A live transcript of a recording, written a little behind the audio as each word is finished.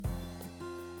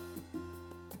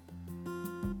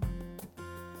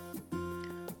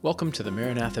Welcome to the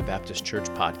Maranatha Baptist Church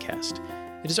podcast.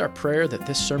 It is our prayer that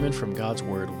this sermon from God's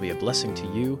Word will be a blessing to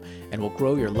you and will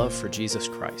grow your love for Jesus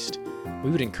Christ.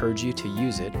 We would encourage you to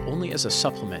use it only as a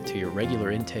supplement to your regular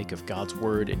intake of God's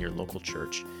Word in your local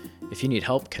church. If you need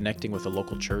help connecting with a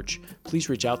local church, please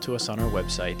reach out to us on our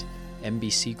website,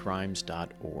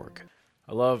 mbcgrimes.org.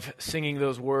 I love singing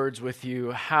those words with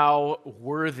you. How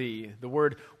worthy. The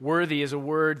word worthy is a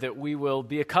word that we will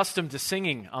be accustomed to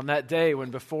singing on that day when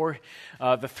before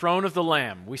the throne of the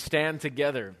Lamb we stand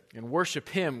together and worship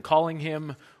Him, calling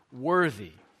Him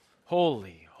worthy,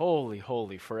 holy, holy,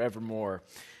 holy forevermore.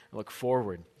 I look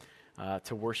forward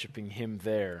to worshiping Him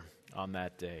there on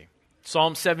that day.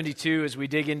 Psalm 72, as we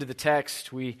dig into the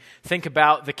text, we think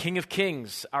about the King of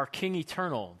Kings, our King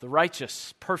eternal, the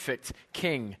righteous, perfect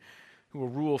King who will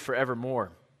rule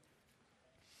forevermore.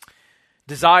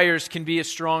 Desires can be a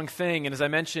strong thing, and as I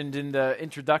mentioned in the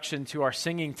introduction to our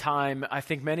singing time, I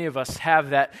think many of us have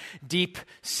that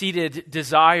deep-seated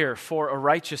desire for a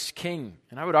righteous king.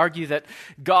 And I would argue that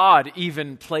God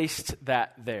even placed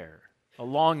that there, a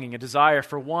longing, a desire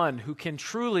for one who can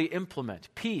truly implement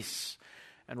peace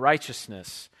and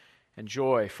righteousness and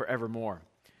joy forevermore.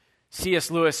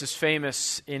 C.S. Lewis is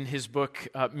famous in his book,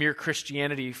 Mere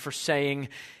Christianity, for saying,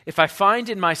 "If I find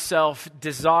in myself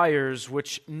desires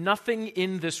which nothing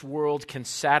in this world can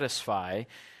satisfy,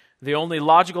 the only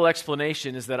logical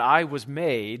explanation is that I was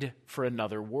made for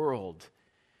another world."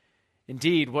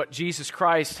 Indeed, what Jesus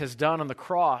Christ has done on the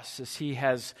cross is He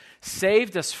has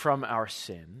saved us from our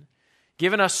sin,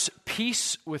 given us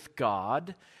peace with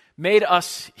God, made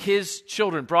us His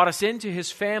children, brought us into His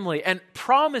family, and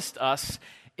promised us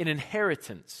an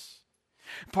inheritance.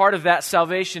 Part of that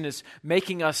salvation is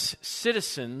making us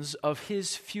citizens of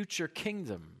His future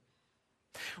kingdom.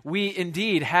 We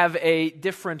indeed have a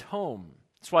different home.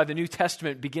 That's why the New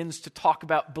Testament begins to talk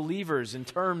about believers in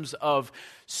terms of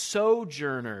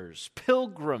sojourners,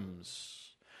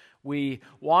 pilgrims. We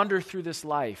wander through this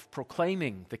life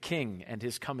proclaiming the King and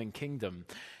His coming kingdom,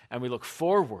 and we look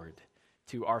forward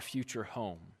to our future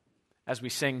home. As we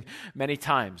sing many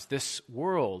times, this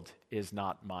world is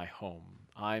not my home.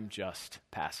 I'm just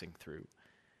passing through.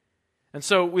 And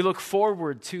so we look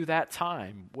forward to that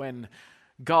time when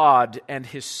God and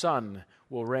His Son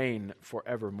will reign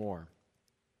forevermore.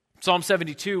 Psalm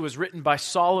 72 was written by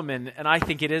Solomon, and I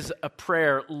think it is a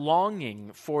prayer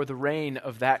longing for the reign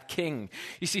of that king.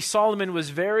 You see, Solomon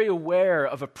was very aware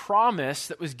of a promise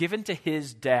that was given to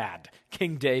his dad,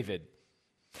 King David.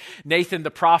 Nathan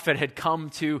the prophet had come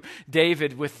to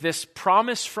David with this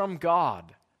promise from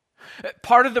God.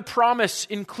 Part of the promise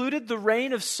included the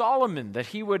reign of Solomon, that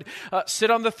he would sit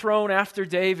on the throne after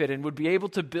David and would be able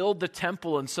to build the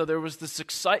temple. And so there was this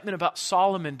excitement about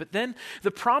Solomon. But then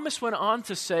the promise went on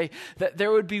to say that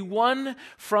there would be one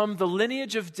from the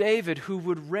lineage of David who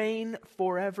would reign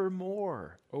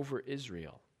forevermore over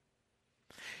Israel.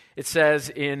 It says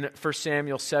in 1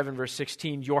 Samuel 7, verse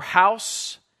 16, "Your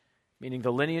house," meaning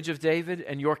the lineage of David,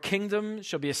 "and your kingdom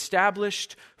shall be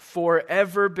established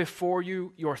forever before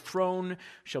you. Your throne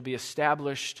shall be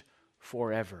established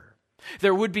forever."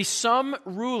 There would be some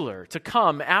ruler to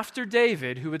come after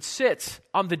David who would sit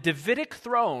on the Davidic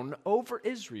throne over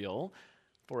Israel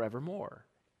forevermore.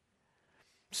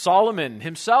 Solomon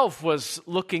himself was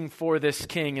looking for this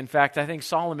king. In fact, I think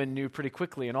Solomon knew pretty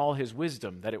quickly in all his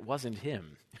wisdom that it wasn't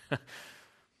him.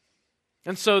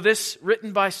 And so this,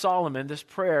 written by Solomon, this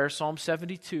prayer, Psalm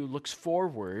 72, looks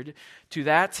forward to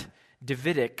that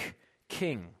Davidic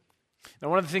king. Now,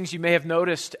 one of the things you may have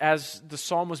noticed as the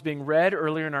psalm was being read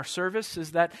earlier in our service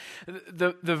is that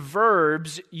the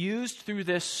verbs used through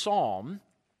this psalm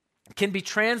can be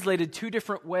translated two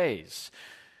different ways.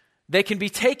 They can be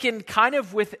taken kind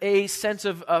of with a sense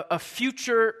of a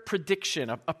future prediction,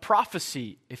 a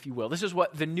prophecy, if you will. This is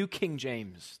what the New King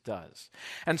James does.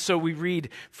 And so we read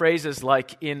phrases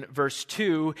like in verse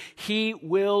 2, "He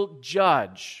will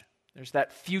judge." There's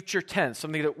that future tense,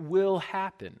 something that will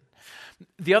happen.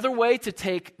 The other way to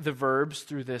take the verbs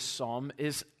through this psalm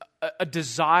is a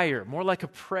desire, more like a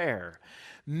prayer.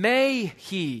 "May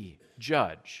He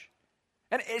judge."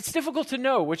 And it's difficult to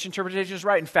know which interpretation is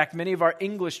right. In fact, many of our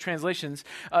English translations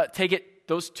take it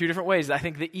those two different ways. I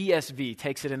think the ESV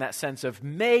takes it in that sense of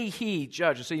 "may He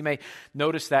judge." And so you may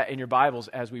notice that in your Bibles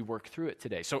as we work through it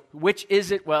today. So which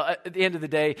is it? Well, at the end of the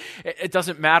day, it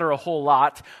doesn't matter a whole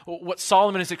lot. What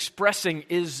Solomon is expressing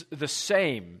is the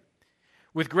same.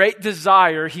 With great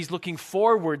desire, he's looking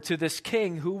forward to this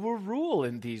king who will rule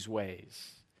in these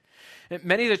ways.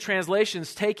 Many of the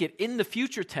translations take it in the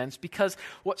future tense because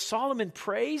what Solomon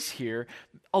prays here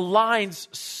aligns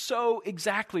so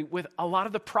exactly with a lot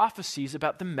of the prophecies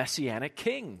about the Messianic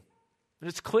king. And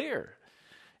it's clear.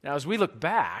 Now, as we look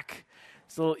back,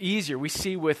 it's a little easier. We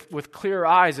see with clear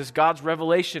eyes as God's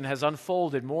revelation has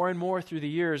unfolded more and more through the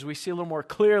years, we see a little more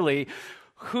clearly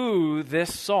who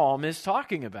this psalm is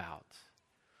talking about.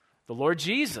 The Lord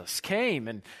Jesus came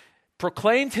and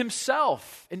proclaimed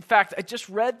himself. In fact, I just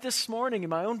read this morning in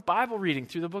my own Bible reading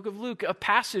through the book of Luke, a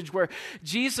passage where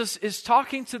Jesus is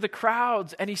talking to the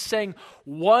crowds and he's saying,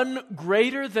 "One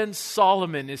greater than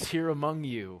Solomon is here among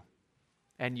you,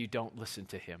 and you don't listen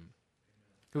to him."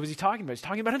 Who was he talking about? He's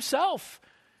talking about himself.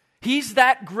 He's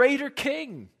that greater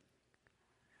king.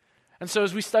 And so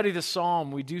as we study this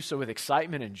psalm, we do so with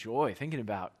excitement and joy, thinking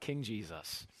about King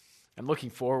Jesus and looking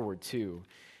forward to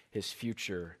his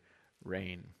future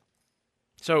reign.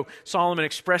 So Solomon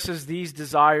expresses these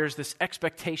desires, this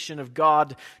expectation of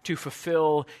God to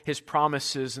fulfill his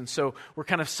promises. And so we're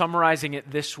kind of summarizing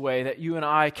it this way, that you and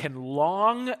I can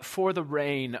long for the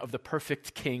reign of the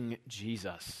perfect King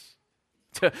Jesus.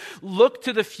 To look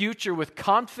to the future with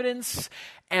confidence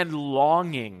and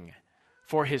longing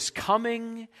for his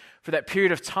coming, for that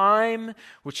period of time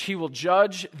which he will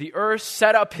judge the earth,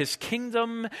 set up his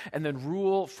kingdom, and then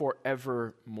rule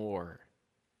forevermore.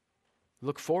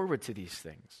 Look forward to these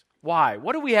things. Why?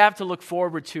 What do we have to look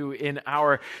forward to in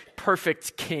our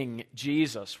perfect King,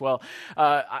 Jesus? Well,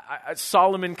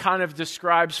 Solomon kind of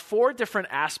describes 4 different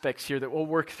aspects here that we'll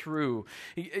work through.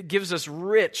 It gives us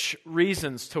rich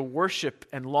reasons to worship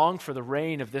and long for the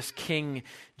reign of this King,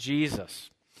 Jesus.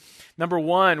 Number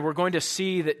 1, we're going to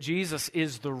see that Jesus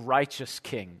is the righteous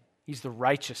King. He's the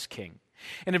righteous King.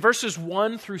 And in verses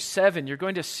 1 through 7, you're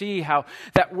going to see how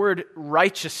that word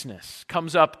righteousness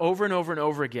comes up over and over and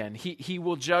over again. He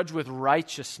will judge with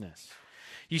righteousness.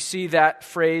 You see that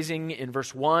phrasing in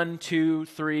verse 1, 2,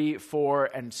 3, 4,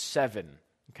 and 7.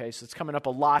 Okay, so it's coming up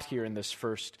a lot here in this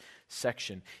first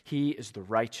section. He is the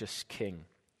righteous King.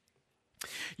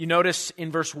 You notice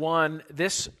in verse 1,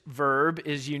 this verb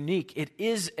is unique. It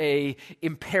is an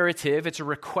imperative. It's a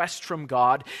request from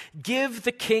God. Give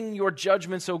the king your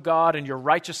judgments, O God, and your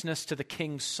righteousness to the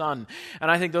king's son. And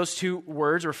I think those 2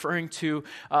 words referring to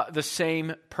the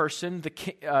same person.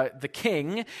 The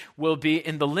king will be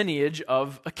in the lineage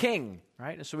of a king.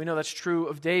 Right? And so we know that's true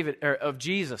of of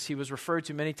Jesus. He was referred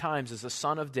to many times as the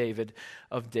son of David,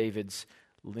 of David's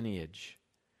lineage.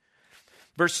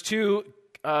 Verse 2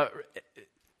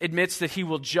 admits that he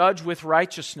will judge with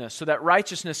righteousness. So that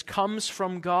righteousness comes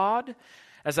from God.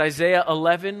 As Isaiah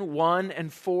 11, 1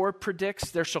 and 4 predicts,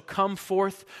 there shall come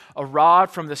forth a rod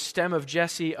from the stem of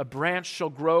Jesse, a branch shall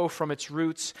grow from its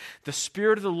roots. The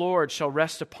Spirit of the Lord shall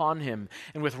rest upon him,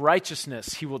 and with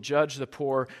righteousness he will judge the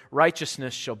poor.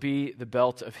 Righteousness shall be the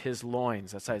belt of his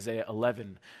loins. That's Isaiah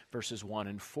 11, verses 1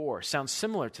 and 4. Sounds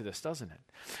similar to this, doesn't it?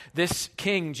 This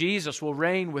King, Jesus, will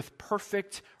reign with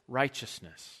perfect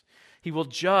righteousness. He will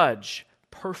judge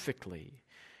perfectly.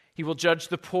 He will judge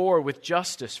the poor with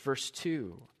justice, verse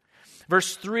 2.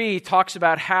 Verse 3 talks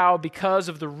about how, because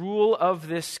of the rule of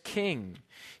this king,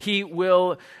 he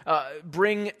will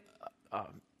bring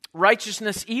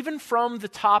righteousness even from the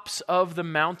tops of the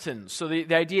mountains. So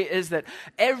the idea is that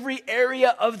every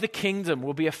area of the kingdom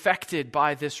will be affected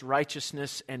by this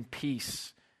righteousness and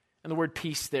peace. And the word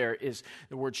peace there is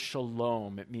the word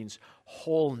shalom. It means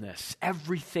wholeness.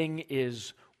 Everything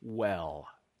is well.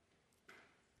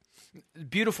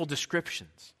 Beautiful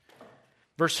descriptions.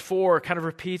 Verse 4 kind of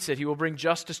repeats it. He will bring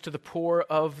justice to the poor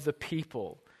of the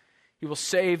people. He will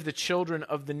save the children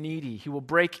of the needy. He will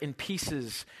break in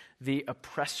pieces the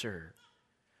oppressor.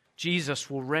 Jesus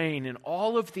will reign in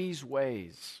all of these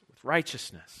ways with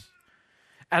righteousness.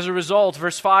 As a result,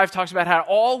 verse 5 talks about how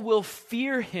all will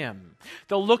fear him.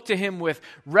 They'll look to him with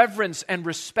reverence and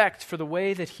respect for the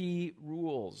way that he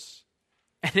rules.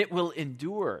 And it will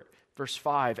endure. Verse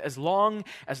 5, as long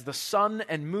as the sun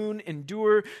and moon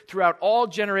endure throughout all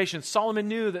generations. Solomon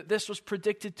knew that this was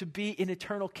predicted to be an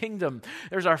eternal kingdom.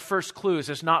 There's our first clue.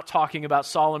 It's not talking about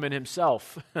Solomon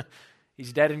himself.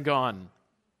 He's dead and gone.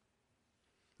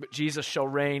 But Jesus shall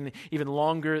reign even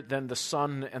longer than the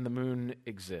sun and the moon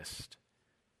exist.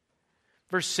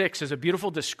 Verse 6 is a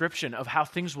beautiful description of how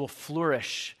things will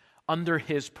flourish under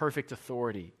his perfect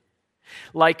authority.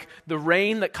 Like the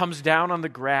rain that comes down on the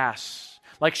grass,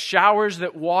 like showers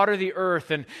that water the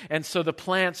earth, and so the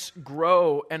plants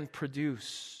grow and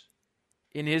produce.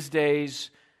 In his days,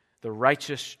 the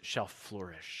righteous shall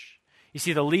flourish. You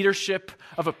see, the leadership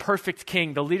of a perfect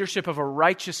king, the leadership of a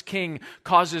righteous king,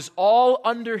 causes all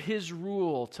under his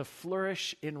rule to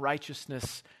flourish in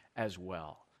righteousness as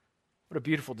well. What a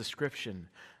beautiful description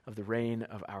of the reign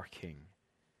of our King.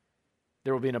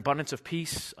 There will be an abundance of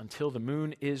peace until the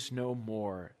moon is no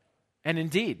more. And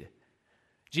indeed,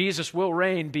 Jesus will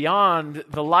reign beyond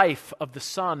the life of the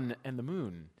sun and the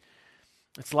moon.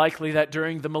 It's likely that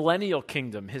during the millennial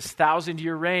kingdom, his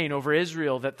 1,000-year reign over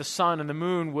Israel, that the sun and the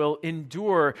moon will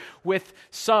endure with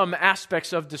some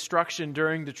aspects of destruction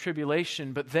during the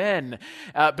tribulation. But then,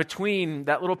 between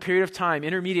that little period of time,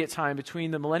 intermediate time,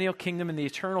 between the millennial kingdom and the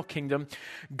eternal kingdom,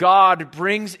 God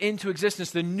brings into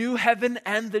existence the new heaven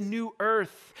and the new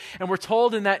earth. And we're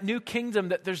told in that new kingdom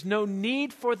that there's no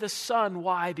need for the sun.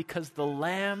 Why? Because the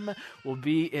Lamb will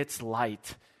be its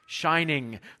light,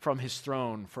 shining from his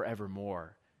throne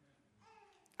forevermore.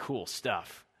 Cool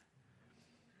stuff.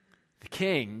 The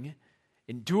king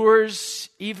endures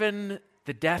even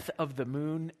the death of the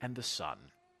moon and the sun.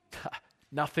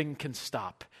 Nothing can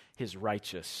stop his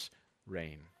righteous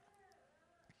reign.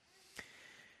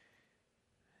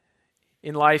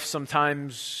 In life,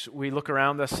 sometimes we look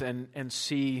around us and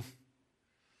see,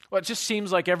 well, it just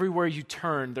seems like everywhere you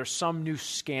turn, there's some new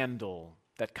scandal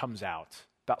that comes out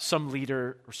about some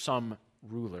leader or some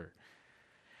ruler.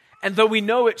 And though we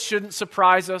know it shouldn't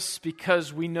surprise us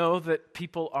because we know that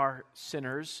people are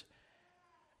sinners,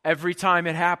 every time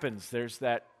it happens, there's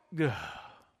that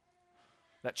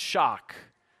shock,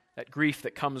 that grief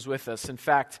that comes with us. In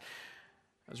fact,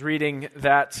 I was reading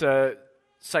that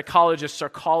psychologists are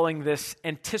calling this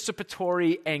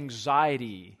anticipatory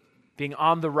anxiety being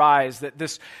on the rise, that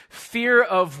this fear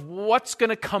of what's going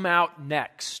to come out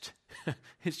next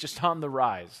is just on the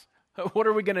rise. What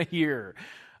are we going to hear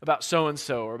about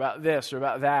so-and-so or about this or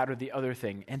about that or the other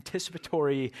thing?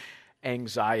 Anticipatory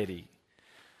anxiety.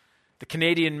 The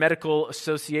Canadian Medical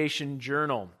Association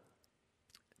Journal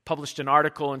published an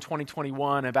article in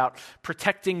 2021 about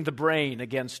protecting the brain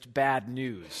against bad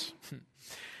news.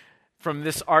 From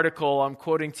this article, I'm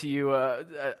quoting to you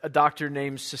a doctor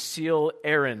named Cecile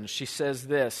Aaron. She says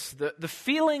this: the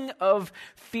feeling of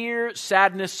fear,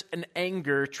 sadness, and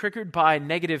anger triggered by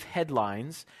negative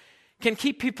headlines can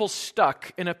keep people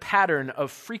stuck in a pattern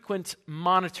of frequent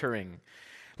monitoring,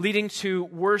 leading to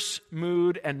worse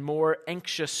mood and more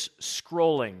anxious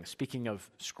scrolling. Speaking of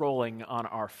scrolling on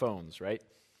our phones, right?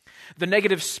 The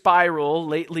negative spiral,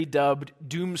 lately dubbed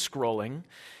doom scrolling,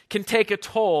 can take a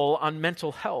toll on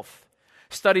mental health.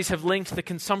 Studies have linked the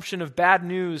consumption of bad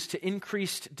news to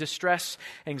increased distress,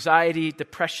 anxiety,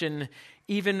 depression,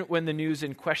 even when the news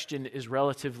in question is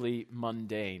relatively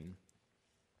mundane.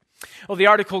 Well, the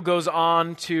article goes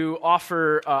on to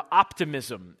offer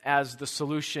optimism as the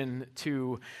solution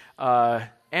to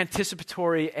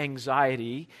anticipatory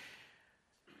anxiety.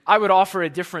 I would offer a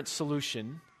different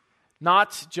solution,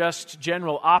 not just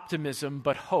general optimism,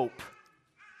 but hope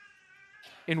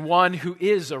in one who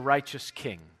is a righteous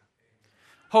king.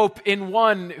 Hope in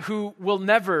one who will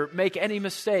never make any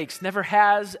mistakes, never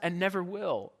has and never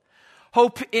will.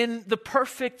 Hope in the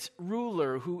perfect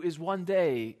ruler who is one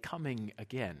day coming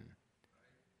again.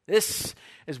 This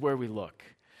is where we look.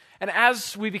 And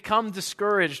as we become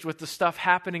discouraged with the stuff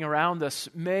happening around us,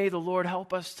 may the Lord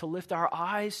help us to lift our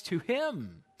eyes to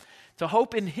Him, to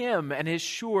hope in Him and His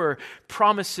sure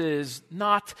promises,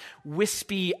 not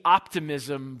wispy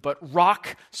optimism, but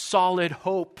rock-solid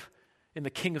hope in the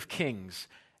King of Kings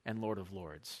and Lord of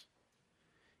Lords.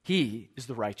 He is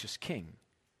the righteous King.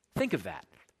 Think of that.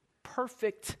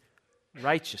 Perfect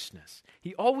righteousness.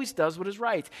 He always does what is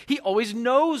right. He always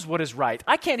knows what is right.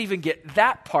 I can't even get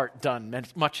that part done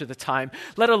much of the time,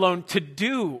 let alone to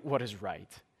do what is right.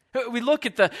 We look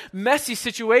at the messy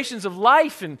situations of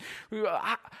life and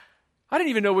I don't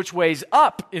even know which way's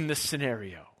up in this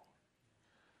scenario.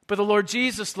 But the Lord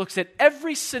Jesus looks at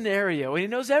every scenario and He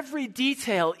knows every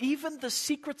detail, even the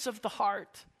secrets of the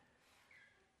heart.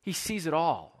 He sees it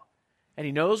all, and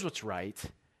He knows what's right,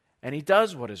 and He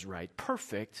does what is right.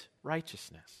 Perfect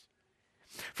righteousness.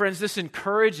 Friends, this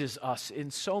encourages us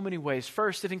in so many ways.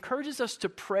 First, it encourages us to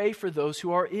pray for those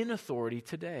who are in authority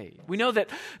today. We know that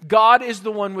God is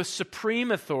the one with supreme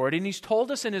authority, and He's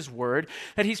told us in His Word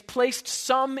that He's placed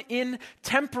some in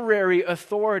temporary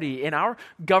authority in our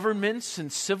governments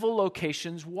and civil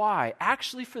locations. Why?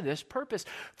 Actually for this purpose,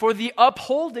 for the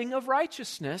upholding of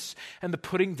righteousness and the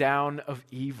putting down of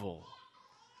evil.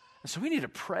 And so we need to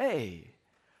pray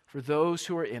for those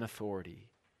who are in authority.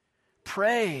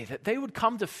 Pray that they would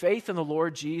come to faith in the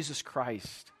Lord Jesus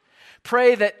Christ.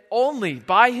 Pray that only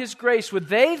by His grace would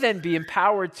they then be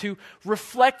empowered to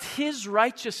reflect His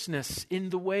righteousness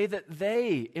in the way that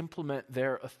they implement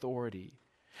their authority.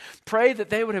 Pray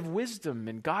that they would have wisdom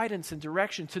and guidance and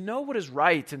direction to know what is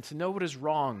right and to know what is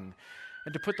wrong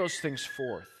and to put those things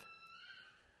forth.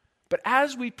 But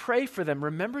as we pray for them,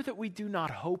 remember that we do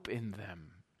not hope in them.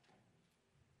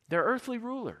 They're earthly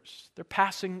rulers. They're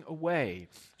passing away.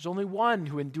 There's only one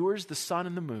who endures the sun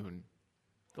and the moon.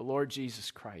 the Lord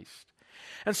Jesus Christ.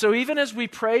 And so even as we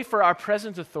pray for our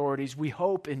present authorities, we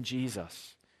hope in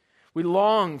Jesus. We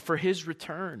long for his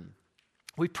return.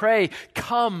 We pray,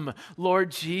 come,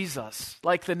 Lord Jesus,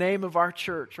 like the name of our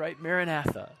church, right?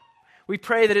 Maranatha. We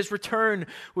pray that his return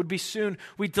would be soon.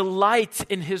 We delight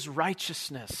in his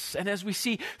righteousness. And as we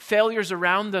see failures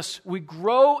around us, we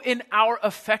grow in our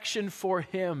affection for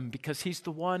him because he's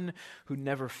the one who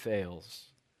never fails.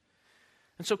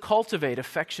 And so cultivate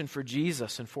affection for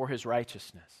Jesus and for his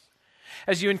righteousness.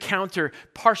 As you encounter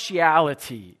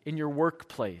partiality in your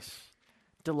workplace,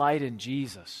 delight in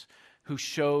Jesus, who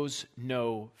shows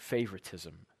no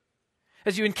favoritism.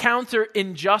 As you encounter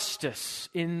injustice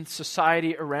in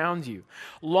society around you,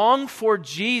 long for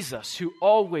Jesus, who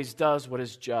always does what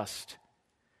is just.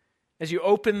 As you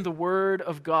open the Word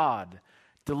of God,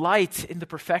 delight in the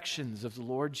perfections of the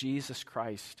Lord Jesus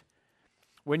Christ.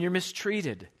 When you're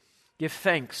mistreated, give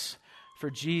thanks for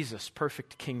Jesus'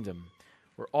 perfect kingdom,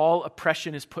 where all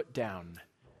oppression is put down,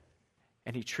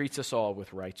 and he treats us all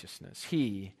with righteousness.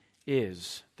 He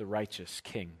is the righteous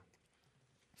King.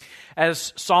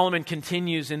 As Solomon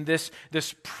continues in this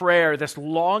prayer, this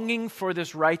longing for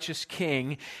this righteous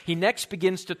king, he next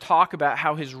begins to talk about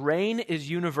how his reign is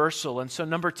universal. And so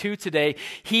number 2 today,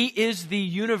 he is the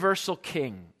universal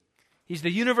king. He's the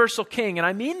universal king. And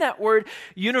I mean that word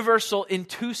universal in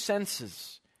 2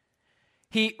 senses.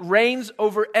 He reigns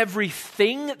over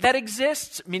everything that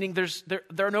exists, meaning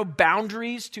there are no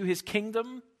boundaries to his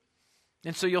kingdom.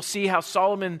 And so you'll see how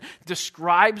Solomon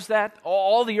describes that.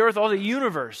 All the earth, all the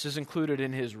universe is included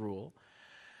in his rule.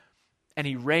 And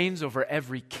he reigns over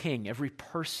every king, every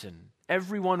person,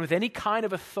 everyone with any kind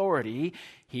of authority,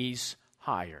 he's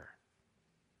higher.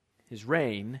 His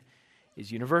reign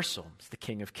is universal. It's the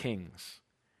King of Kings.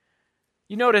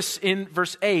 You notice in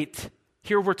verse 8,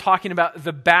 here we're talking about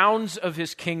the bounds of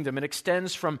his kingdom. It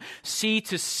extends from sea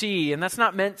to sea, and that's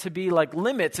not meant to be like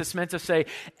limits. It's meant to say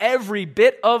every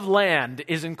bit of land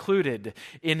is included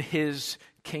in his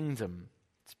kingdom.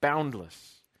 It's boundless.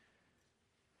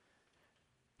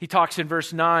 He talks in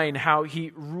verse 9 how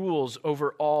he rules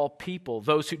over all people.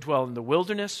 Those who dwell in the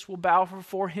wilderness will bow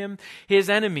before him.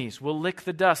 His enemies will lick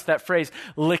the dust. That phrase,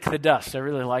 lick the dust, I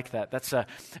really like that. That's a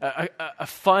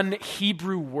fun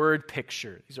Hebrew word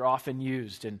picture. These are often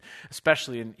used,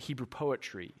 especially in Hebrew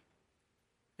poetry.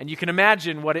 And you can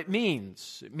imagine what it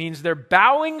means. It means they're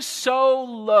bowing so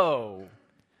low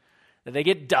that they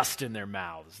get dust in their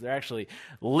mouths. They're actually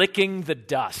licking the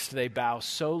dust. They bow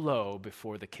so low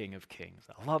before the King of Kings.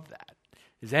 I love that.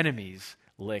 His enemies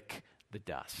lick the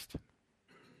dust.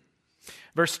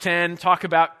 Verse 10, talk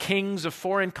about kings of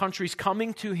foreign countries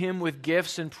coming to him with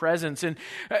gifts and presents. And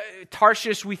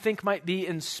Tarshish, we think, might be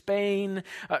in Spain.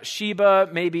 Sheba,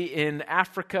 maybe in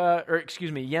Africa,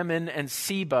 Yemen, and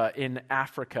Seba in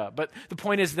Africa. But the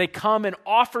point is, they come and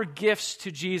offer gifts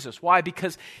to Jesus. Why?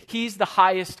 Because he's the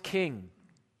highest king.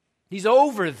 He's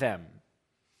over them.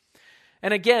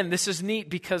 And again, this is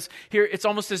neat because here it's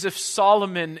almost as if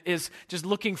Solomon is just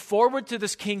looking forward to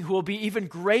this king who will be even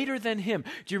greater than him.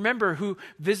 Do you remember who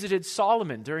visited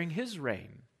Solomon during his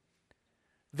reign?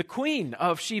 The queen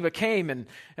of Sheba came and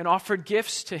offered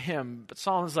gifts to him. But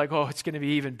Solomon's like, oh, it's going to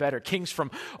be even better. Kings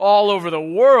from all over the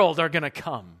world are going to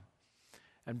come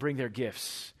and bring their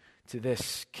gifts to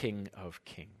this King of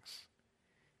Kings.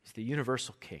 He's the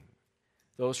universal king.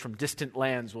 Those from distant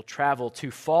lands will travel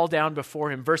to fall down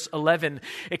before him. Verse 11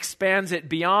 expands it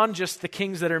beyond just the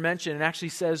kings that are mentioned and actually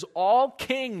says, all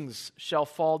kings shall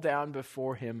fall down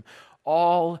before him.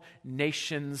 All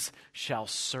nations shall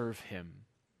serve him.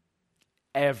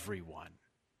 Everyone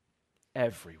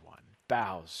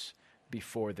bows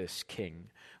before this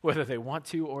king, whether they want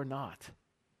to or not.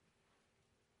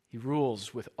 He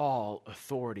rules with all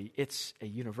authority. It's a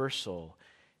universal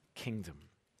kingdom.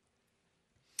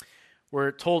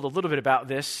 We're told a little bit about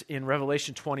this in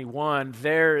Revelation 21.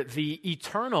 There, the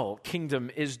eternal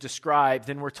kingdom is described,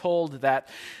 and we're told that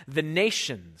the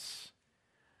nations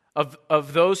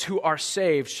of those who are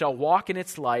saved shall walk in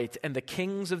its light, and the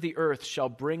kings of the earth shall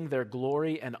bring their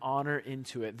glory and honor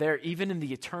into it. There, even in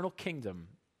the eternal kingdom,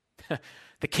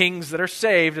 the kings that are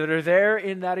saved, that are there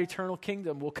in that eternal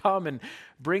kingdom, will come and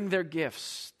bring their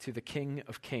gifts to the King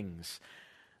of Kings,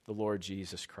 the Lord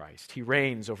Jesus Christ. He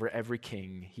reigns over every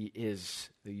king. He is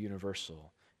the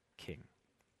universal king.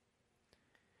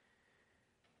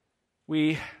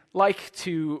 We like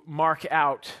to mark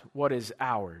out what is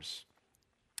ours.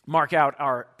 Mark out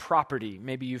our property.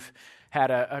 Maybe you've had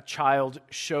a child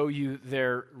show you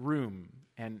their room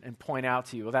and point out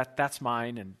to you, well, that's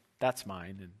mine, and that's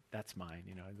mine, and that's mine.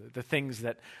 You know, the things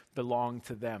that belong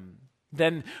to them.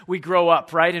 Then we grow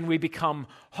up, right, and we become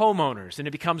homeowners, and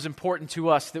it becomes important to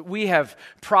us that we have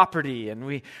property, and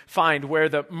we find where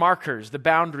the markers, the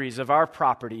boundaries of our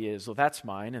property is. Well, that's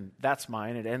mine, and that's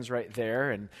mine. It ends right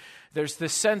there, and there's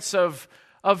this sense of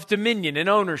dominion and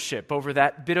ownership over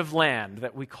that bit of land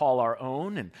that we call our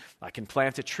own, and I can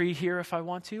plant a tree here if I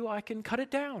want to. I can cut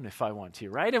it down if I want to,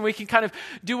 right? And we can kind of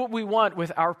do what we want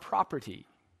with our property.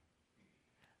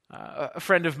 A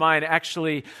friend of mine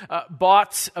actually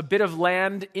bought a bit of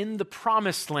land in the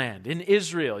Promised Land in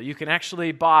Israel. You can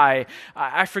actually buy,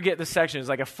 I forget the section, it's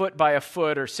like a foot by a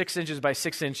foot or 6 inches by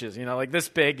 6 inches, like this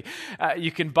big.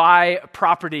 You can buy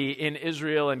property in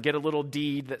Israel and get a little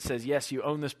deed that says, yes, you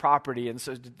own this property. And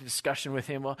so the discussion with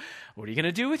him, well, what are you going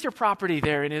to do with your property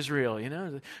there in Israel?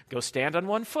 Go stand on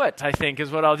 1 foot, I think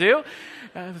is what I'll do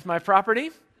with my property.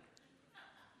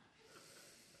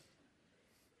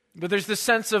 But there's this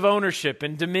sense of ownership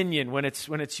and dominion when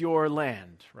it's your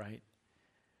land, right?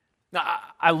 Now,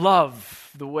 I love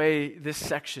the way this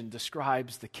section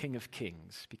describes the King of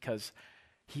Kings because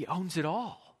he owns it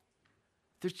all.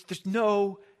 There's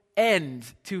no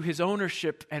end to his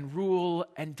ownership and rule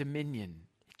and dominion.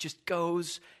 It just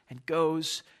goes and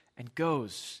goes and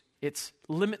goes. It's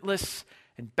limitless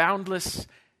and boundless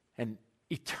and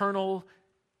eternal.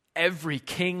 Every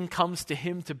king comes to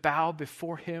him to bow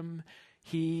before him.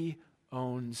 He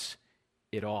owns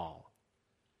it all.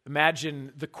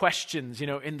 Imagine the questions,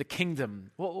 in the kingdom.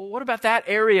 Well, what about that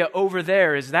area over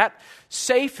there? Is that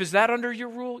safe? Is that under your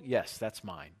rule? Yes, that's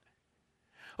mine.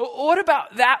 Well, what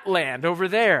about that land over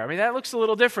there? That looks a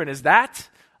little different. Is that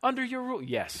under your rule?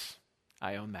 Yes,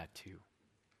 I own that too.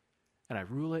 And I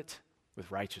rule it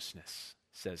with righteousness,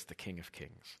 says the King of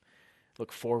Kings.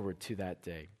 Look forward to that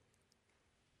day.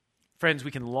 Friends,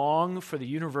 we can long for the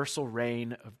universal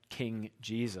reign of King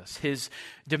Jesus. His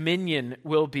dominion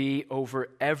will be over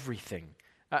everything.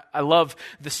 I love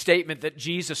the statement that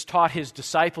Jesus taught his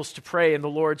disciples to pray in the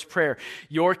Lord's Prayer.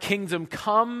 Your kingdom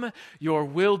come, your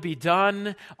will be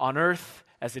done on earth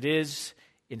as it is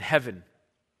in heaven.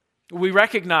 We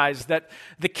recognize that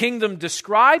the kingdom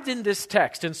described in this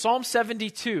text, in Psalm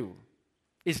 72,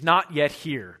 is not yet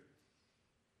here.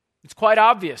 It's quite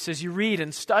obvious as you read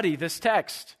and study this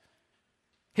text.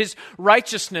 His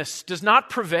righteousness does not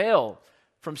prevail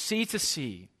from sea to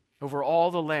sea over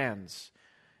all the lands.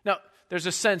 Now, there's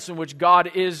a sense in which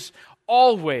God is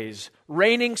always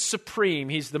reigning supreme.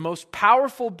 He's the most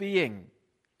powerful being,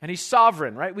 and he's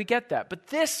sovereign, right? We get that. But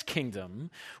this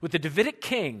kingdom, with the Davidic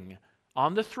king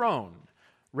on the throne,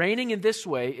 reigning in this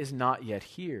way, is not yet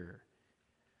here.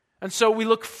 And so we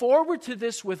look forward to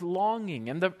this with longing.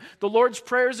 And the Lord's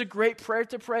Prayer is a great prayer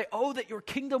to pray, oh, that your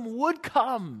kingdom would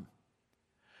come.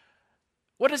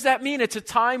 What does that mean? It's a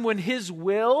time when his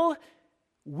will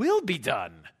be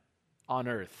done on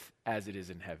earth as it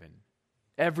is in heaven.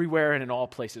 Everywhere and in all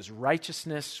places,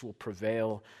 righteousness will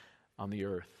prevail on the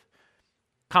earth.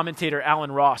 Commentator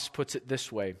Alan Ross puts it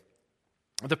this way.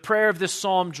 The prayer of this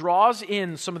psalm draws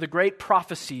in some of the great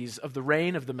prophecies of the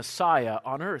reign of the Messiah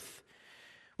on earth,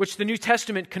 which the New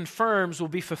Testament confirms will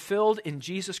be fulfilled in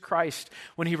Jesus Christ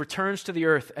when he returns to the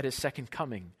earth at his second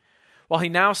coming. While he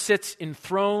now sits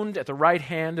enthroned at the right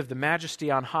hand of the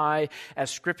Majesty on high, as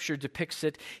Scripture depicts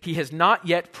it, he has not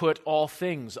yet put all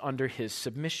things under his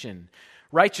submission.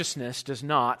 Righteousness does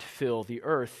not fill the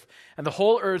earth, and the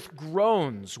whole earth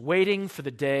groans, waiting for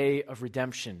the day of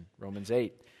redemption. Romans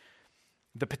 8.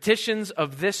 The petitions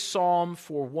of this psalm,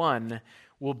 for one,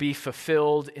 will be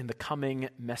fulfilled in the coming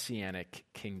messianic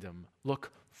kingdom.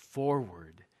 Look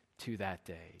forward to that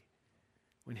day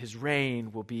when his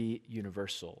reign will be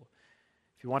universal.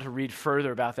 If you want to read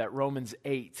further about that, Romans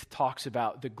 8 talks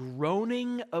about the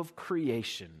groaning of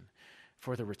creation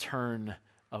for the return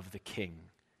of the King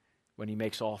when he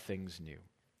makes all things new.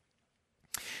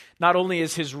 Not only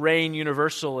is his reign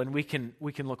universal, and we can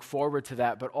look forward to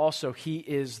that, but also he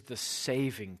is the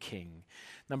saving King.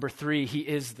 Number 3, he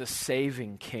is the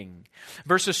saving King.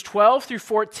 Verses 12 through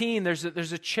 14, there's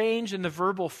a change in the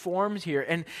verbal forms here,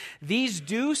 and these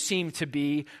do seem to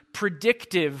be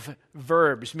predictive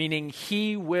verbs, meaning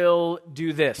he will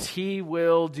do this, he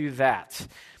will do that.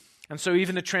 And so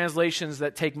even the translations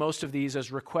that take most of these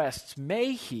as requests,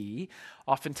 may he,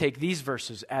 often take these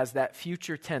verses as that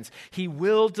future tense. He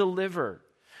will deliver.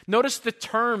 Notice the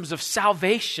terms of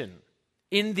salvation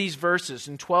in these verses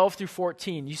in 12 through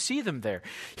 14. You see them there.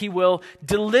 He will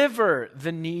deliver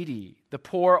the needy, the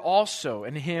poor also,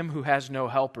 and him who has no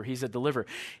helper. He's a deliverer.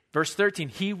 Verse 13,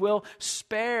 he will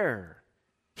spare.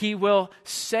 He will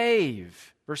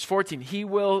save. Verse 14, he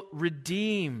will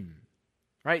redeem.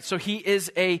 Right? So he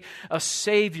is a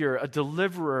savior, a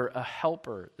deliverer, a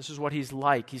helper. This is what he's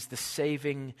like. He's the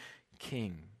saving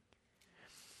king.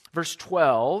 Verse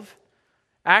 12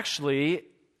 actually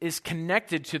is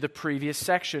connected to the previous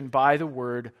section by the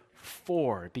word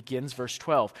for. It begins verse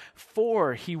 12.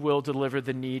 For he will deliver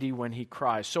the needy when he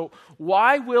cries. So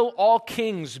why will all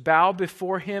kings bow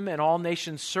before him and all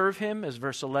nations serve him, as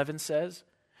verse 11 says?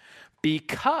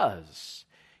 Because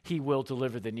he will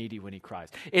deliver the needy when he cries.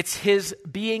 It's his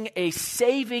being a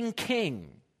saving king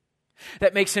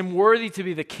that makes him worthy to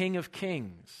be the King of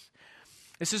Kings.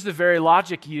 This is the very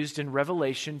logic used in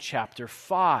Revelation chapter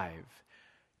 5. Do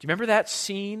you remember that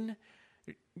scene?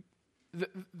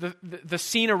 The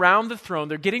scene around the throne.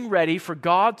 They're getting ready for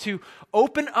God to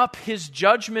open up his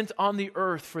judgment on the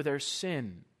earth for their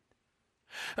sin.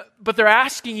 But they're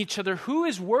asking each other, who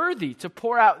is worthy to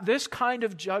pour out this kind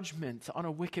of judgment on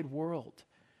a wicked world?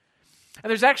 And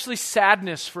there's actually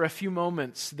sadness for a few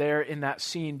moments there in that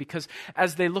scene, because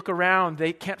as they look around,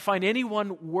 they can't find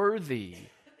anyone worthy.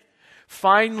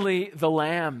 Finally, the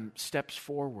Lamb steps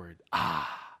forward.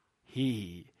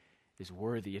 He is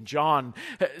worthy. And John,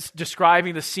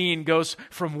 describing the scene, goes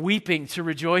from weeping to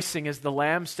rejoicing as the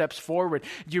Lamb steps forward.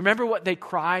 Do you remember what they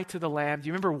cry to the Lamb? Do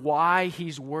you remember why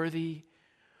he's worthy?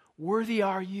 Worthy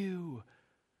are you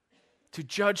to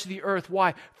judge the earth.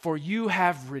 Why? For you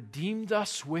have redeemed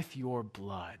us with your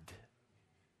blood.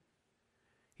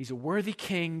 He's a worthy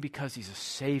king because he's a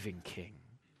saving king.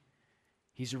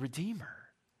 He's a redeemer.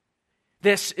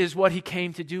 This is what he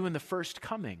came to do in the first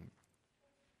coming.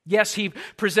 Yes, he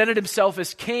presented himself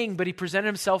as king, but he presented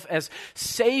himself as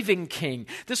saving king.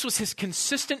 This was his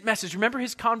consistent message. Remember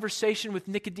his conversation with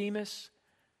Nicodemus?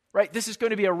 Right? This is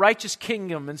going to be a righteous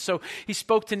kingdom. And so he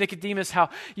spoke to Nicodemus how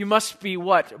you must be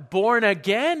what? Born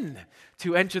again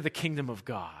to enter the kingdom of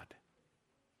God.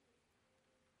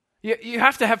 You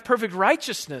have to have perfect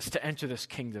righteousness to enter this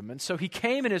kingdom. And so he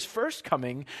came in his first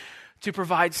coming to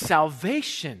provide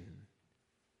salvation.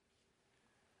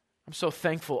 I'm so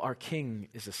thankful our King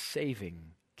is a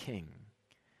saving King.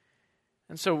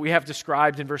 And so we have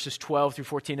described in verses 12 through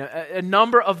 14 a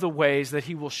number of the ways that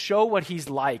he will show what he's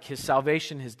like, his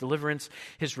salvation, his deliverance,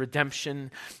 his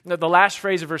redemption. Now, the last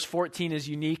phrase of verse 14 is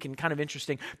unique and kind of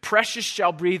interesting. Precious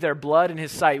shall be their blood in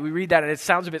his sight. We read that and it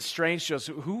sounds a bit strange to us.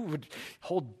 Who would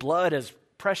hold blood as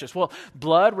precious? Well,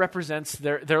 blood represents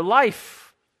their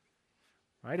life.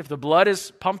 Right? If the blood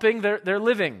is pumping, they're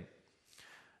living.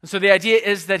 And so the idea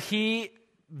is that he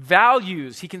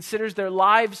considers their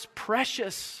lives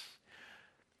precious.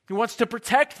 He wants to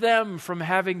protect them from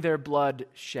having their blood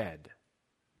shed.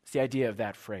 It's the idea of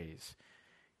that phrase.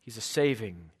 He's a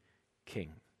saving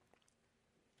king.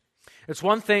 It's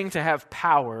one thing to have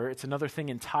power. It's another thing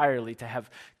entirely to have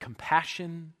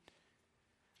compassion,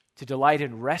 to delight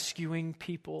in rescuing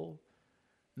people.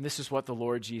 And this is what the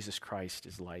Lord Jesus Christ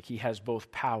is like. He has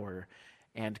both power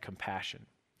and compassion.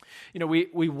 You know,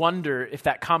 we wonder if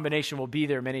that combination will be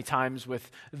there many times with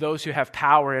those who have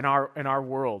power in our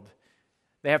world.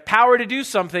 They have power to do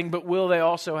something, but will they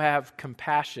also have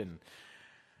compassion?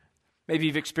 Maybe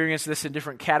you've experienced this in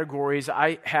different categories.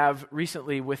 I have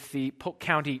recently with the Polk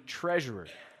County Treasurer.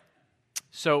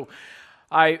 So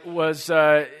I was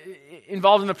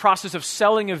involved in the process of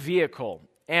selling a vehicle.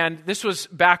 And this was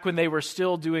back when they were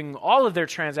still doing all of their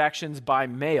transactions by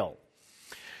mail.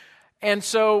 And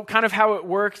so kind of how it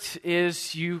worked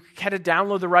is you had to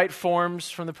download the right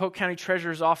forms from the Polk County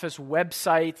Treasurer's Office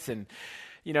website, and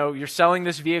you're selling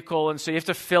this vehicle, and so you have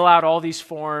to fill out all these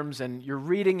forms, and you're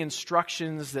reading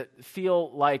instructions that feel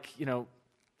like,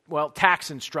 tax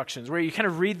instructions, where you kind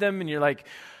of read them and you're like,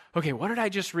 okay, what did I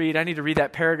just read? I need to read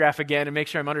that paragraph again and make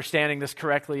sure I'm understanding this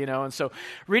correctly, And so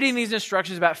reading these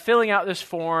instructions about filling out this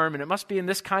form, and it must be in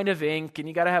this kind of ink, and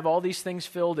you got to have all these things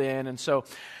filled in. And so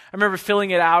I remember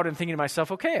filling it out and thinking to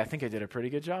myself, okay, I think I did a pretty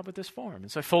good job with this form.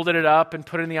 And so I folded it up and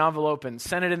put it in the envelope and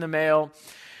sent it in the mail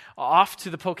off to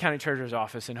the Polk County Treasurer's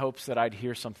Office in hopes that I'd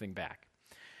hear something back.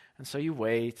 And so you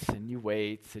wait and you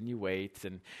wait and you wait.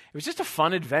 And it was just a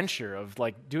fun adventure of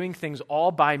like doing things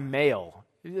all by mail.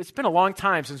 It's been a long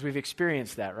time since we've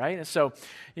experienced that, right? And so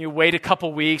you wait a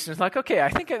couple weeks, and it's like, okay, I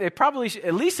think they probably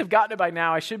at least have gotten it by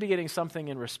now. I should be getting something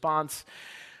in response.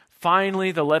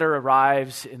 Finally, the letter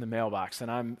arrives in the mailbox,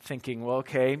 and I'm thinking, well,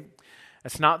 okay,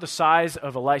 it's not the size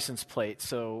of a license plate,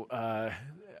 so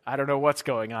I don't know what's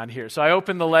going on here. So I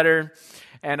open the letter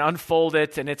and unfold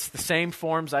it, and it's the same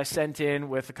forms I sent in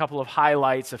with a couple of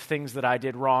highlights of things that I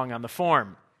did wrong on the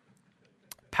form.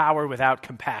 Power without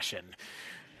compassion.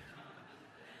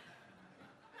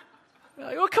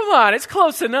 Well, come on, it's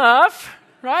close enough,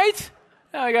 right?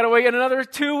 Now I got to wait another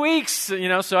 2 weeks,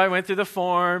 so I went through the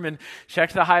form and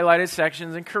checked the highlighted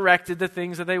sections and corrected the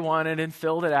things that they wanted and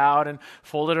filled it out and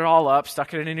folded it all up,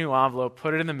 stuck it in a new envelope,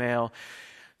 put it in the mail.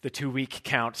 The 2-week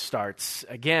count starts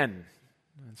again.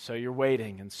 And so you're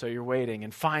waiting, and so you're waiting.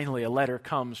 And finally, a letter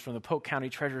comes from the Polk County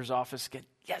Treasurer's Office. Again,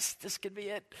 yes, this could be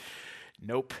it.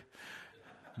 Nope.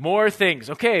 More things.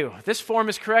 Okay, this form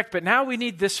is correct, but now we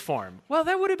need this form. Well,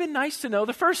 that would have been nice to know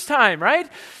the first time, right?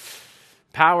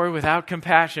 Power without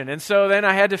compassion. And so then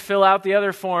I had to fill out the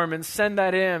other form and send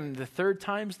that in. The third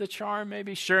time's the charm,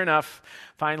 maybe. Sure enough,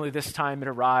 finally this time it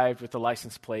arrived with the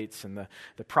license plates, and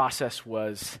the process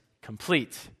was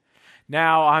complete.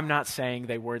 Now, I'm not saying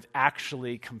they weren't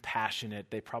actually compassionate.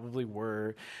 They probably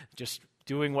were just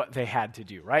doing what they had to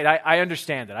do, right? I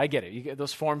understand that. I get it.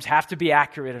 Those forms have to be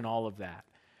accurate and all of that.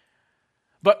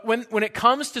 But when it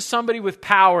comes to somebody with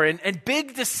power and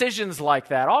big decisions like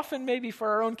that, often maybe for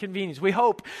our own convenience, we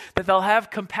hope that they'll have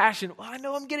compassion. Well, I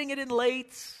know I'm getting it in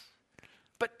late,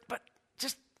 but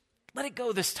just let it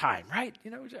go this time, right?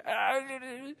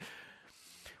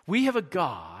 We have a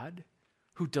God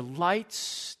who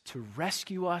delights to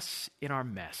rescue us in our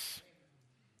mess.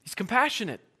 He's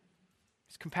compassionate.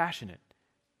 He's compassionate.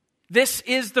 This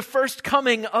is the first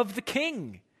coming of the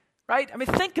King, right? I mean,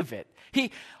 think of it.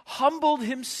 He humbled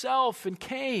himself and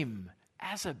came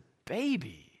as a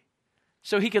baby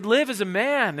so he could live as a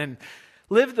man and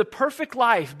live the perfect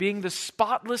life, being the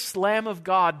spotless Lamb of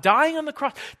God, dying on the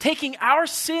cross, taking our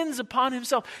sins upon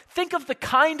himself. Think of the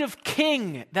kind of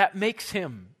king that makes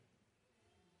him.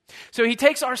 So he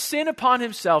takes our sin upon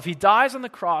himself. He dies on the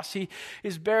cross. He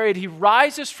is buried. He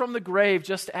rises from the grave,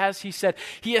 just as he said.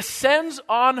 He ascends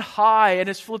on high, and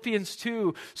as Philippians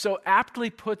 2 so aptly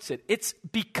puts it, it's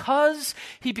because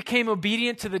he became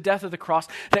obedient to the death of the cross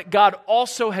that God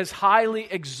also has highly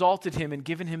exalted him and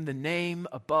given him the name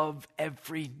above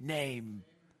every name.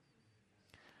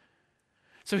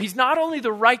 So he's not only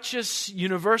the righteous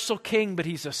universal king, but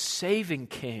he's a saving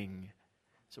king.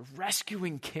 He's a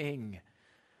rescuing king.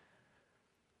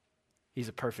 He's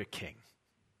a perfect king.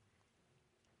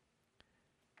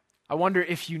 I wonder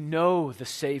if you know the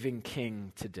saving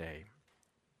king today.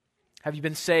 Have you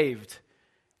been saved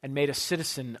and made a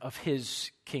citizen of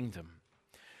his kingdom?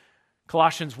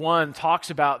 Colossians 1 talks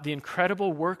about the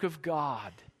incredible work of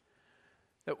God.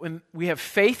 That when we have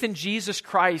faith in Jesus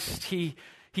Christ, He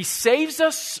saves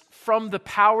us from the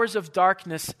powers of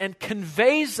darkness and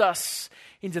conveys us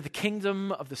into the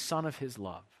kingdom of the Son of His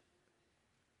love.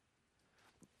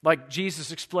 Like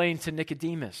Jesus explained to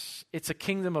Nicodemus, it's a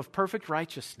kingdom of perfect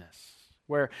righteousness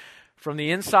where from the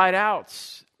inside out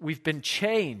we've been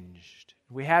changed.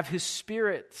 We have His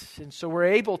Spirit, and so we're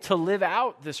able to live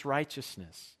out this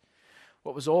righteousness.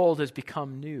 What was old has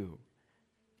become new.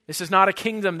 This is not a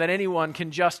kingdom that anyone can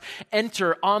just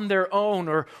enter on their own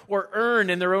or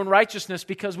earn in their own righteousness,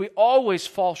 because we always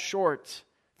fall short.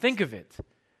 Think of it.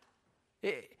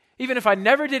 Even if I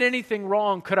never did anything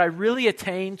wrong, could I really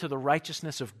attain to the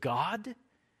righteousness of God?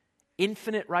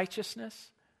 Infinite righteousness?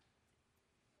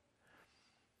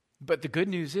 But the good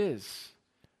news is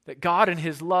that God in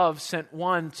His love sent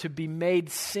one to be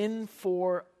made sin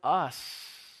for us.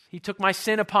 He took my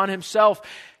sin upon Himself,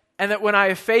 and that when I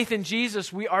have faith in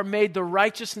Jesus, we are made the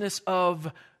righteousness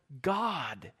of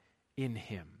God in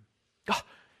Him.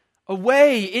 A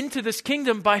way into this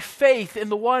kingdom by faith in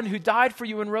the one who died for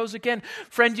you and rose again.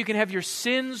 Friend, you can have your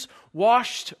sins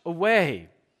washed away.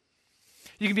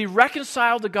 You can be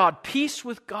reconciled to God, peace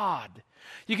with God.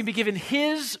 You can be given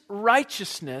His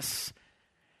righteousness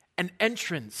and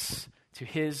entrance to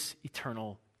His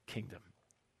eternal kingdom.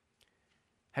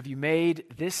 Have you made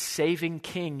this saving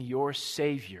King your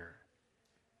Savior?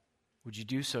 Would you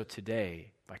do so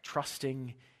today by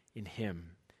trusting in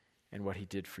Him and what He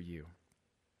did for you?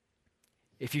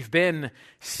 If you've been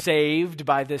saved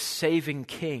by this saving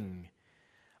King,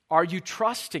 are you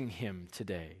trusting Him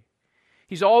today?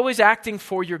 He's always acting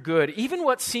for your good. Even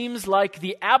what seems like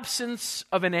the absence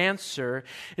of an answer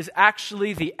is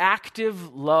actually the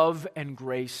active love and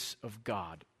grace of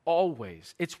God.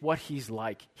 Always. It's what He's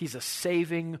like. He's a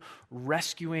saving,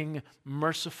 rescuing,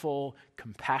 merciful,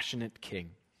 compassionate King.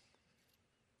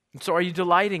 And so are you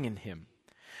delighting in Him?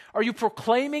 Are you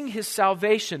proclaiming His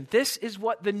salvation? This is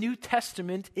what the New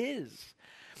Testament is.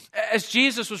 As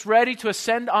Jesus was ready to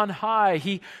ascend on high,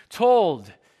 He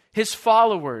told His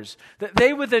followers that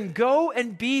they would then go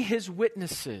and be His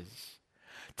witnesses,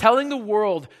 telling the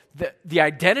world the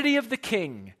identity of the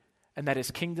King and that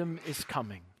His kingdom is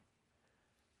coming,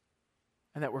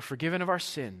 and that we're forgiven of our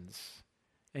sins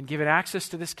and given access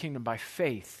to this kingdom by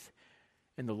faith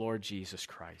in the Lord Jesus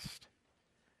Christ.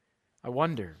 I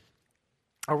wonder,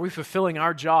 are we fulfilling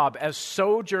our job as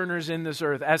sojourners in this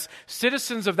earth, as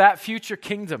citizens of that future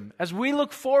kingdom, as we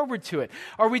look forward to it?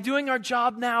 Are we doing our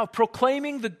job now,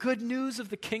 proclaiming the good news of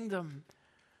the kingdom?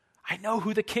 I know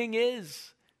who the King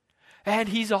is. And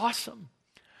he's awesome.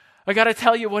 I got to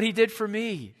tell you what he did for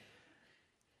me.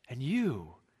 And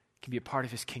you can be a part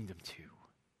of his kingdom too.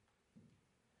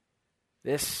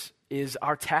 This is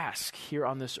our task here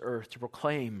on this earth, to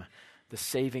proclaim the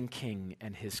saving King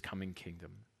and his coming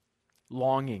kingdom,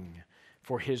 longing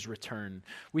for his return.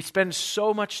 We spend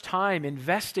so much time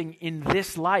investing in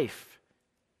this life.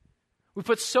 We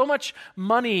put so much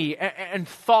money and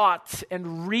thought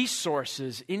and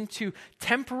resources into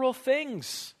temporal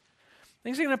things.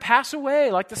 Things are going to pass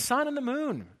away like the sun and the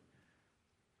moon.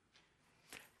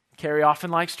 Carrie often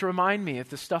likes to remind me of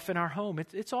the stuff in our home.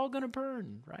 It's all going to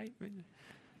burn, right?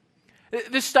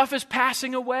 This stuff is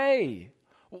passing away.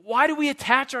 Why do we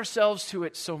attach ourselves to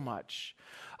it so much?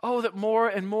 Oh, that more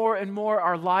and more and more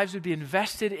our lives would be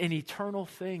invested in eternal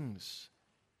things,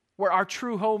 where our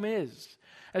true home is,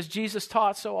 as Jesus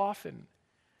taught so often.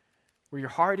 Where your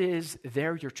heart is,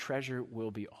 there your treasure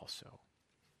will be also.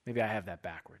 Maybe I have that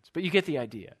backwards, but you get the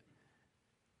idea.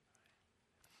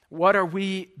 What are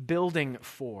we building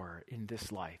for in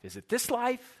this life? Is it this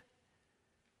life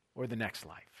or the next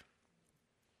life?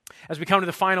 As we come to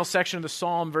the final section of the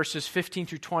psalm, verses 15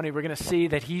 through 20, we're going to see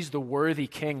that he's the worthy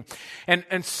king.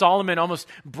 And Solomon almost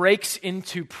breaks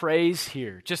into praise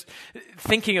here, just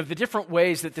thinking of the different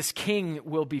ways that this king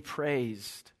will be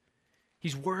praised.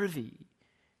 He's worthy.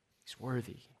 He's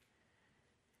worthy.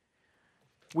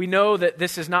 We know that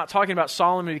this is not talking about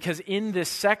Solomon because in this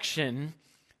section,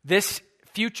 this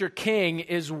future king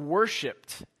is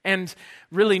worshipped. And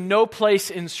really no place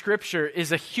in Scripture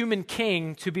is a human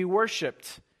king to be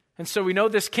worshipped. And so we know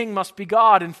this king must be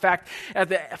God. In fact, at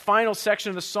the final section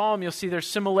of the psalm, you'll see there's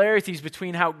similarities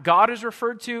between how God is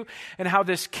referred to and how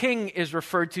this king is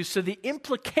referred to. So the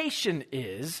implication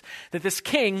is that this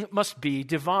king must be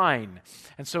divine.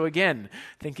 And so again,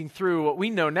 thinking through what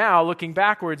we know now, looking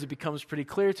backwards, it becomes pretty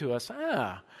clear to us,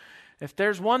 if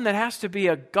there's one that has to be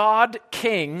a God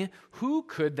king, who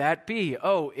could that be?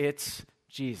 Oh, it's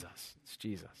Jesus. It's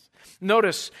Jesus.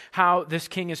 Notice how this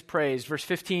king is praised. Verse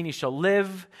 15, he shall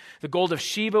live. The gold of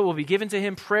Sheba will be given to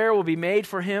him. Prayer will be made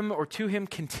for him or to him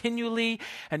continually.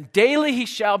 And daily he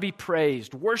shall be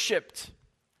praised, worshipped.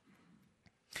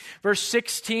 Verse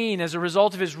 16, as a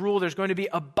result of his rule, there's going to be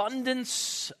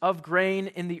abundance of grain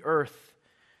in the earth.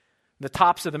 The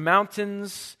tops of the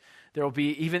mountains, there will be,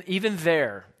 even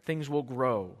there, things will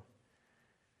grow.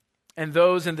 And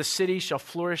those in the city shall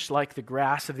flourish like the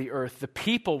grass of the earth. The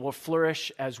people will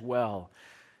flourish as well.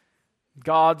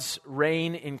 God's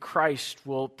reign in Christ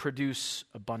will produce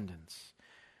abundance.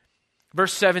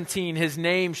 Verse 17, his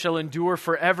name shall endure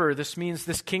forever. This means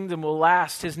this kingdom will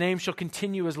last. His name shall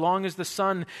continue as long as the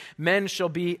sun. Men shall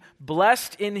be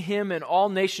blessed in him, and all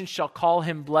nations shall call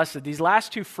him blessed. These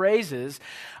last two phrases,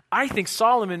 I think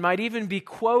Solomon might even be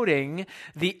quoting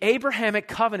the Abrahamic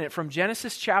covenant from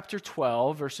Genesis chapter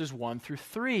 12, verses 1 through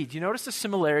 3. Do you notice the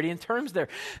similarity in terms there?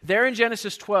 There in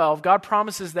Genesis 12, God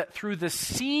promises that through the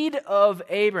seed of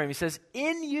Abraham, he says,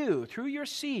 in you, through your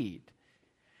seed,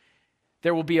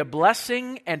 there will be a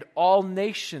blessing and all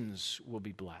nations will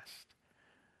be blessed.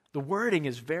 The wording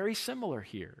is very similar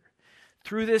here.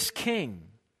 Through this king,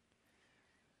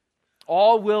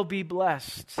 all will be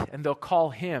blessed, and they'll call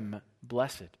him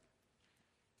blessed.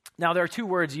 Now, there are two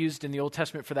words used in the Old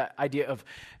Testament for that idea of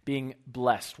being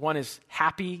blessed. One is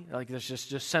happy, like there's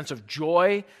just a sense of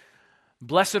joy.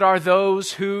 Blessed are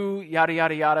those who, yada,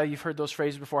 yada, yada. You've heard those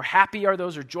phrases before. Happy are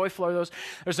those or joyful are those.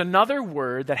 There's another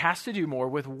word that has to do more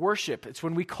with worship. It's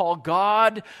when we call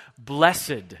God blessed.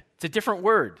 It's a different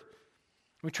word.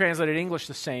 We translated English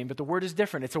the same, but the word is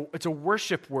different. It's a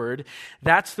worship word.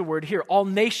 That's the word here. All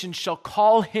nations shall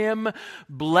call him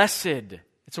blessed.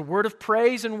 It's a word of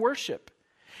praise and worship.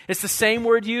 It's the same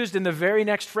word used in the very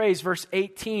next phrase, verse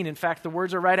 18. In fact, the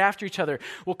words are right after each other.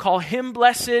 We'll call him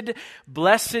blessed.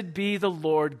 Blessed be the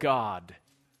Lord God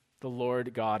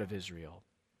of Israel.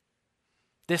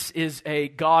 This is a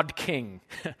God King,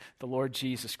 the Lord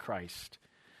Jesus Christ.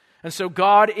 And so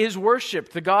God is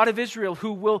worshiped, the God of Israel,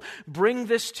 who will bring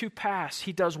this to pass.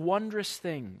 He does wondrous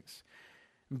things.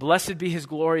 Blessed be his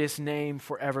glorious name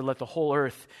forever. Let the whole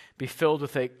earth be filled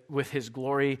with his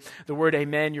glory. The word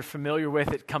amen, you're familiar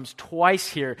with. It comes twice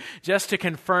here just to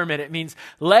confirm it. It means,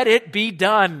 let it be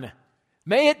done.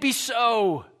 May it be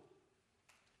so.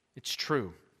 It's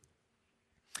true.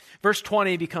 Verse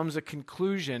 20 becomes a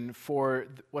conclusion for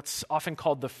what's often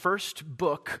called the first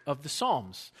book of the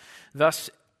Psalms. Thus,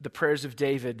 the prayers of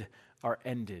David are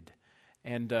ended.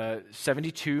 And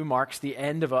 72 marks the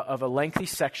end of a lengthy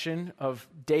section of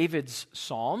David's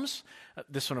Psalms.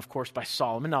 This one, of course, by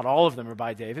Solomon. Not all of them are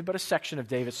by David, but a section of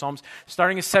David's Psalms.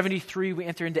 Starting at 73, we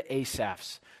enter into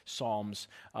Asaph's Psalms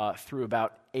through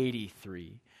about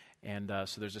 83. And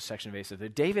so there's a section of Asaph there.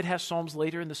 David has psalms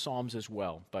later in the Psalms as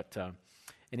well, but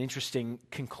an interesting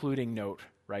concluding note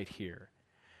right here.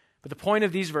 But the point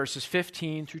of these verses,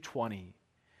 15 through 20,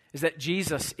 is that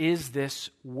Jesus is this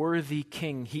worthy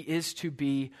king. He is to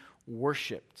be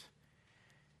worshiped.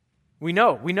 We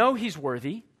know he's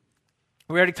worthy.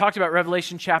 We already talked about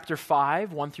Revelation chapter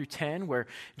 5, 1 through 10, where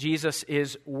Jesus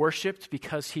is worshiped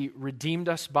because he redeemed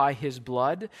us by his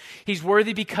blood. He's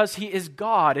worthy because he is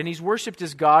God, and he's worshiped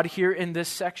as God here in this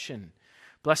section.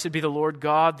 Blessed be the Lord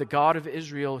God, the God of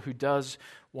Israel, who does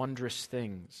wondrous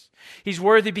things. He's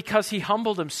worthy because he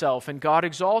humbled himself, and God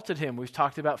exalted him. We've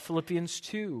talked about Philippians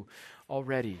 2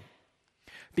 already.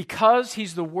 Because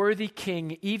he's the worthy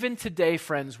king, even today,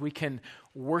 friends, we can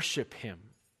worship him.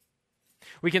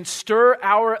 We can stir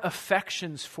our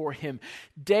affections for him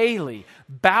daily,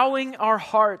 bowing our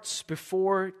hearts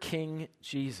before King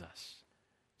Jesus,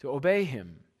 to obey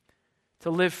him, to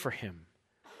live for him,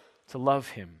 to love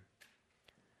him.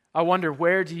 I wonder,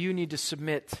 where do you need to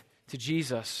submit to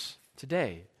Jesus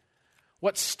today?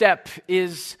 What step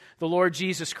is the Lord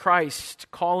Jesus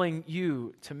Christ calling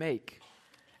you to make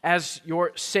as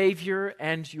your Savior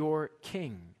and your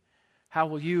King? How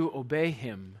will you obey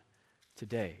him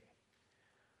today?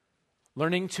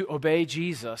 Learning to obey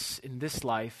Jesus in this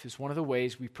life is one of the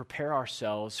ways we prepare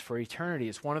ourselves for eternity.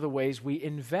 It's one of the ways we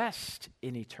invest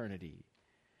in eternity.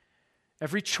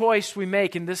 Every choice we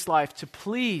make in this life to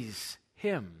please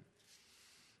him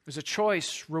is a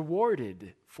choice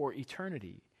rewarded for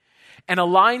eternity and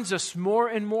aligns us more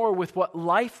and more with what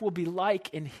life will be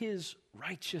like in his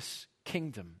righteous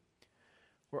kingdom,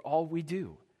 where all we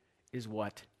do is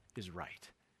what is right.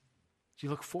 Do you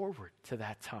look forward to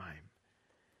that time?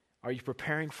 Are you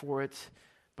preparing for it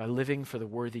by living for the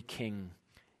worthy King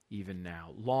even now?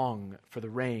 Long for the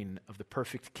reign of the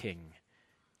perfect King,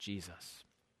 Jesus.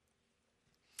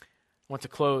 I want to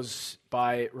close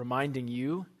by reminding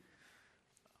you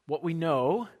what we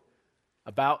know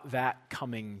about that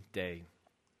coming day.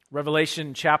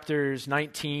 Revelation chapters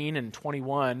 19 and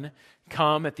 21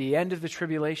 come at the end of the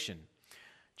tribulation.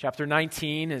 Chapter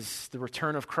 19 is the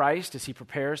return of Christ as he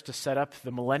prepares to set up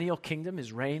the millennial kingdom,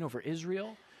 his reign over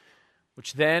Israel,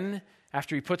 which then,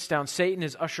 after he puts down Satan,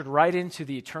 is ushered right into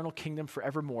the eternal kingdom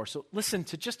forevermore. So listen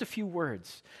to just a few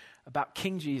words about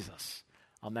King Jesus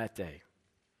on that day.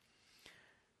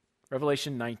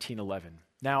 Revelation 19:11.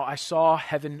 Now I saw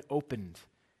heaven opened,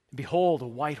 and behold, a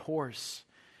white horse,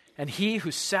 and he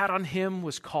who sat on him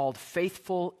was called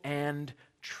Faithful and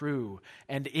True,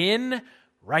 and in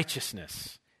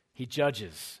righteousness he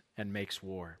judges and makes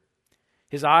war.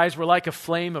 His eyes were like a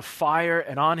flame of fire,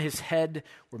 and on his head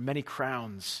were many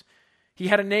crowns. He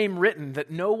had a name written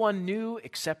that no one knew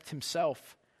except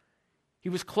himself. He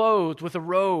was clothed with a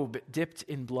robe dipped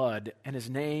in blood, and his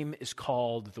name is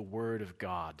called the Word of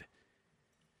God.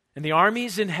 And the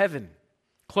armies in heaven,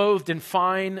 clothed in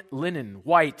fine linen,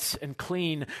 white and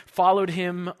clean, followed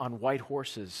him on white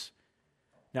horses.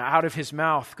 Now out of his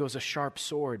mouth goes a sharp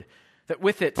sword, that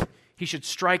with it he should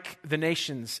strike the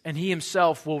nations, and he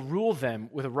himself will rule them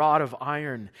with a rod of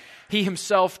iron. He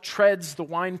himself treads the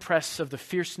winepress of the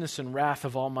fierceness and wrath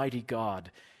of Almighty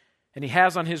God. And he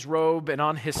has on his robe and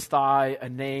on his thigh a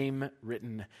name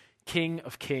written, King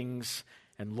of Kings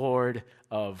and Lord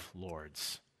of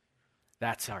Lords.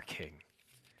 That's our King.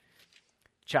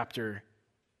 Chapter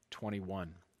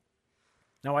 21.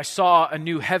 Now I saw a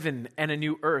new heaven and a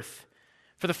new earth.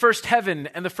 For the first heaven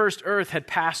and the first earth had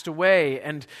passed away,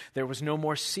 and there was no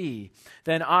more sea.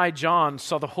 Then I, John,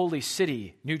 saw the holy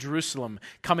city, New Jerusalem,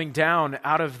 coming down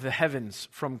out of the heavens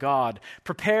from God,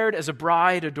 prepared as a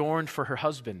bride adorned for her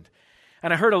husband.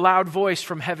 And I heard a loud voice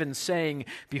from heaven saying,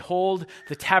 Behold,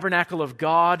 the tabernacle of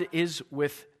God is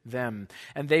with them,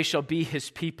 and they shall be his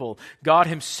people. God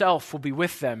himself will be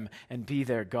with them and be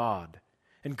their God.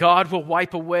 And God will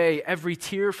wipe away every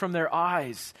tear from their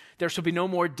eyes. There shall be no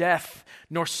more death,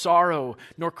 nor sorrow,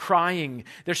 nor crying.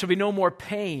 There shall be no more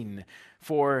pain,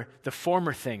 for the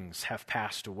former things have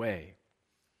passed away.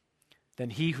 Then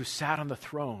he who sat on the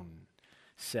throne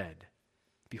said,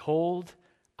 Behold,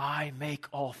 I make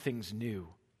all things new.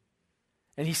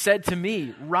 And he said to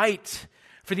me, Write,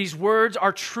 for these words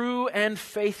are true and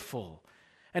faithful.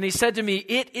 And he said to me,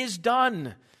 It is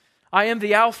done. I am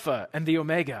the Alpha and the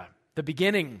Omega, the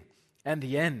beginning and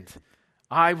the end.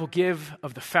 I will give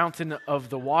of the fountain of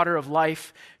the water of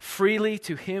life freely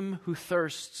to him who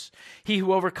thirsts. He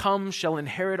who overcomes shall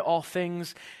inherit all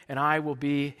things, and I will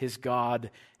be his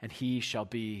God, and he shall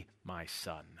be my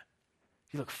son.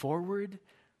 You look forward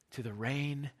to the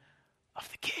reign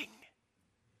of the King.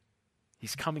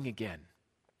 He's coming again.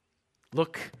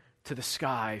 Look to the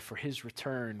sky for his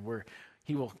return, where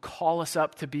He will call us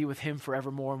up to be with him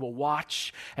forevermore, and we'll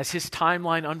watch as his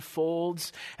timeline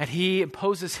unfolds and he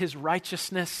imposes his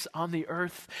righteousness on the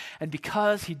earth. And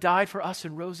because he died for us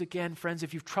and rose again, friends,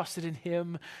 if you've trusted in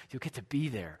him, you'll get to be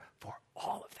there for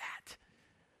all of that.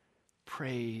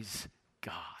 Praise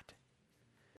God.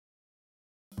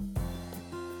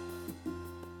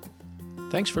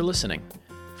 Thanks for listening.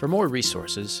 For more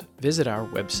resources, visit our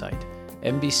website,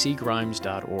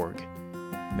 mbcgrimes.org.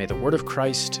 May the word of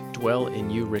Christ dwell in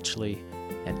you richly,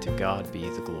 and to God be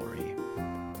the glory.